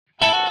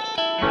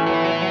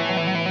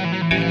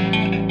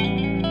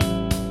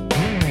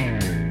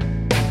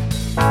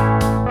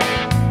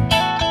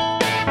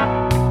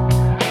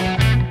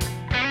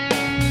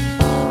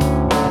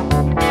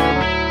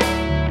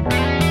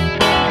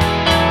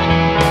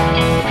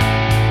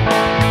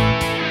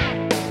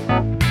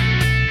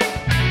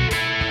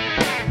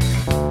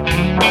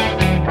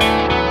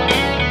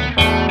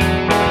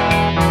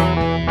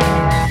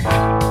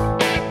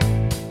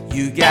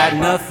You got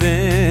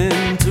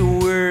nothing to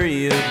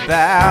worry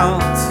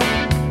about,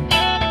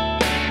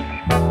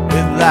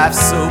 with life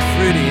so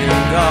pretty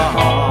and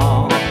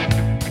dull.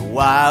 The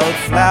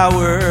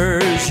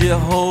wildflowers you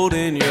hold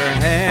in your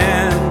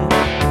hand,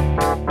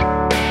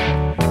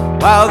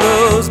 while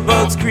those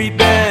bugs creep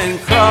and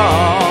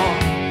crawl.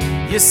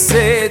 You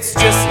say it's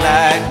just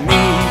like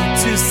me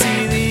to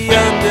see the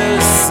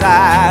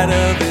underside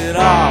of it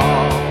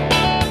all.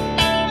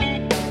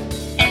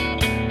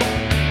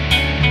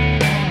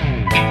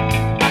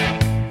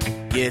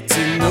 Get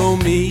to know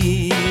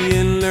me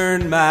and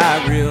learn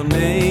my real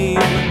name.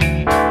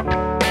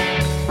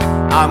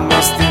 I'm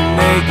Mr.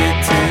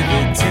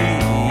 Negativity,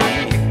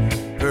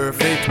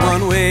 perfect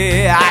one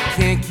way, I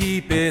can't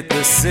keep it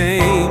the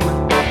same.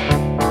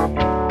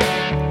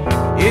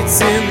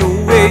 It's in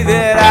the way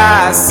that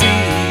I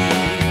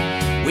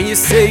see. When you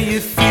say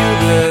you feel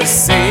the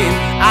same,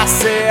 I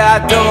say I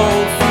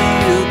don't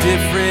feel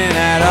different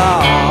at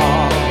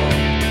all.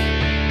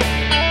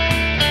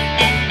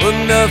 But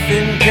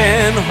nothing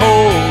can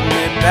hold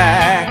me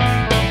back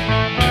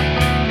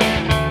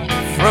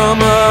from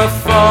a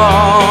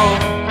fall.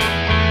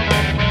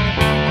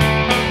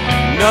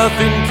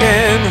 Nothing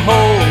can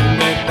hold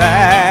me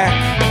back.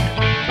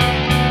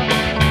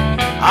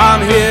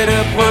 I'm here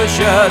to push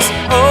us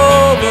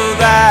over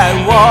that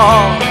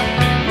wall.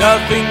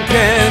 Nothing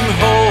can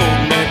hold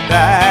me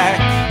back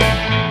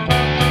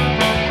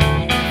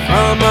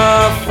from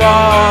a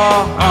fall.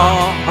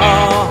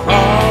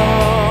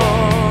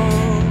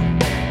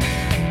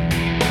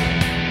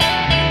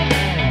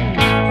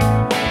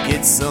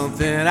 Get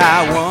something I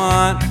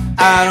want,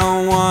 I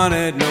don't want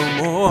it no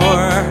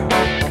more.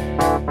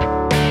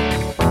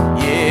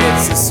 Yeah,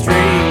 it's a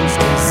strange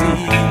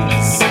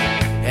disease,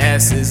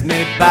 passes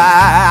me by,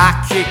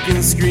 I kick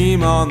and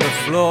scream on the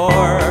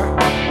floor.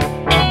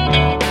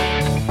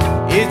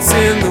 It's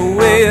in the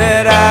way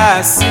that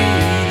I see.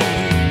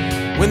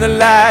 When the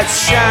light's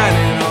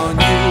shining on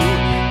you,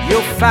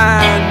 you'll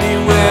find me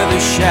where the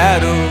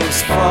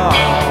shadows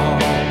fall.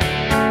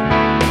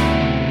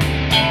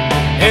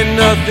 And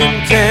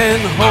nothing can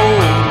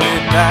hold me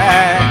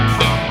back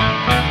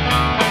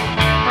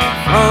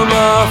from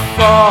a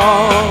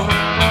fall.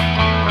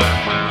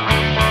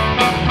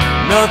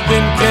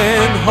 Nothing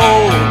can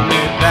hold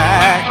me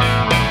back.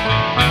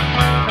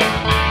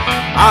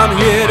 I'm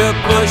here to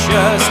push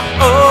us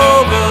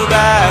over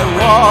that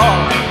wall.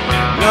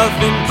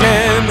 Nothing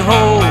can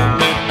hold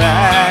me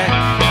back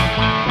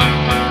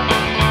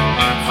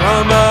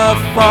from a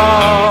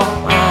fall.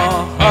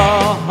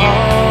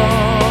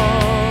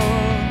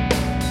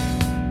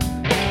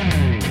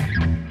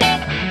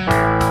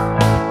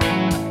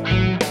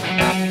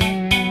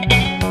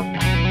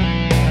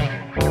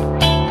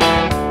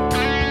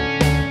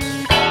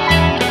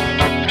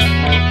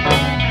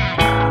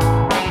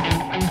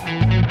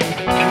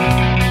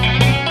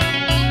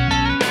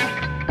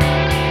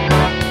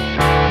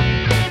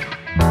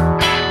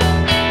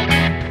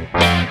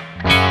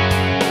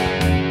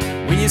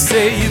 You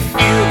say you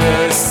feel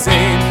the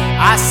same,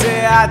 I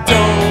say I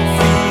don't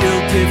feel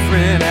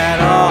different at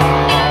all.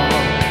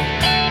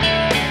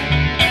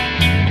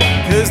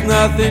 'Cause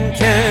nothing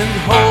can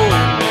hold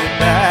me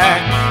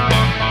back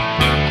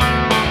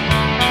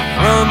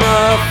from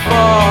a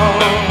fall.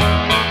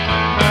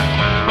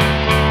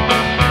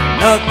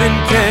 Nothing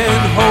can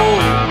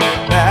hold me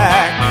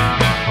back.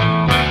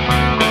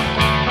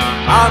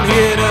 I'm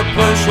here to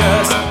push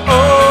us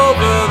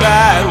over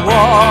that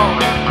wall.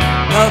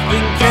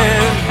 Nothing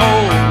can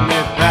hold me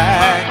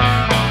back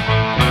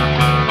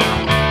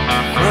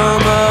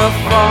from a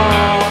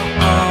fall.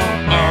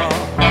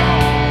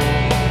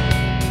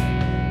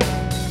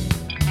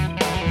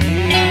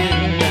 Yeah,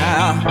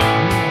 now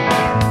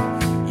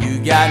you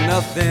got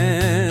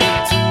nothing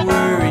to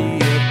worry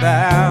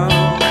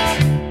about,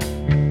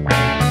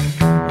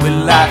 with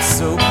life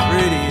so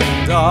pretty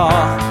and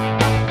dark.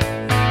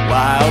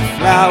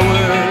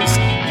 Wildflowers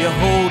you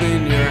hold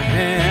in your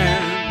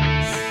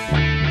hands,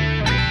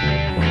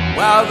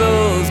 while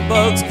those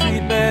bugs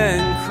creep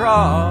and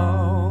crawl.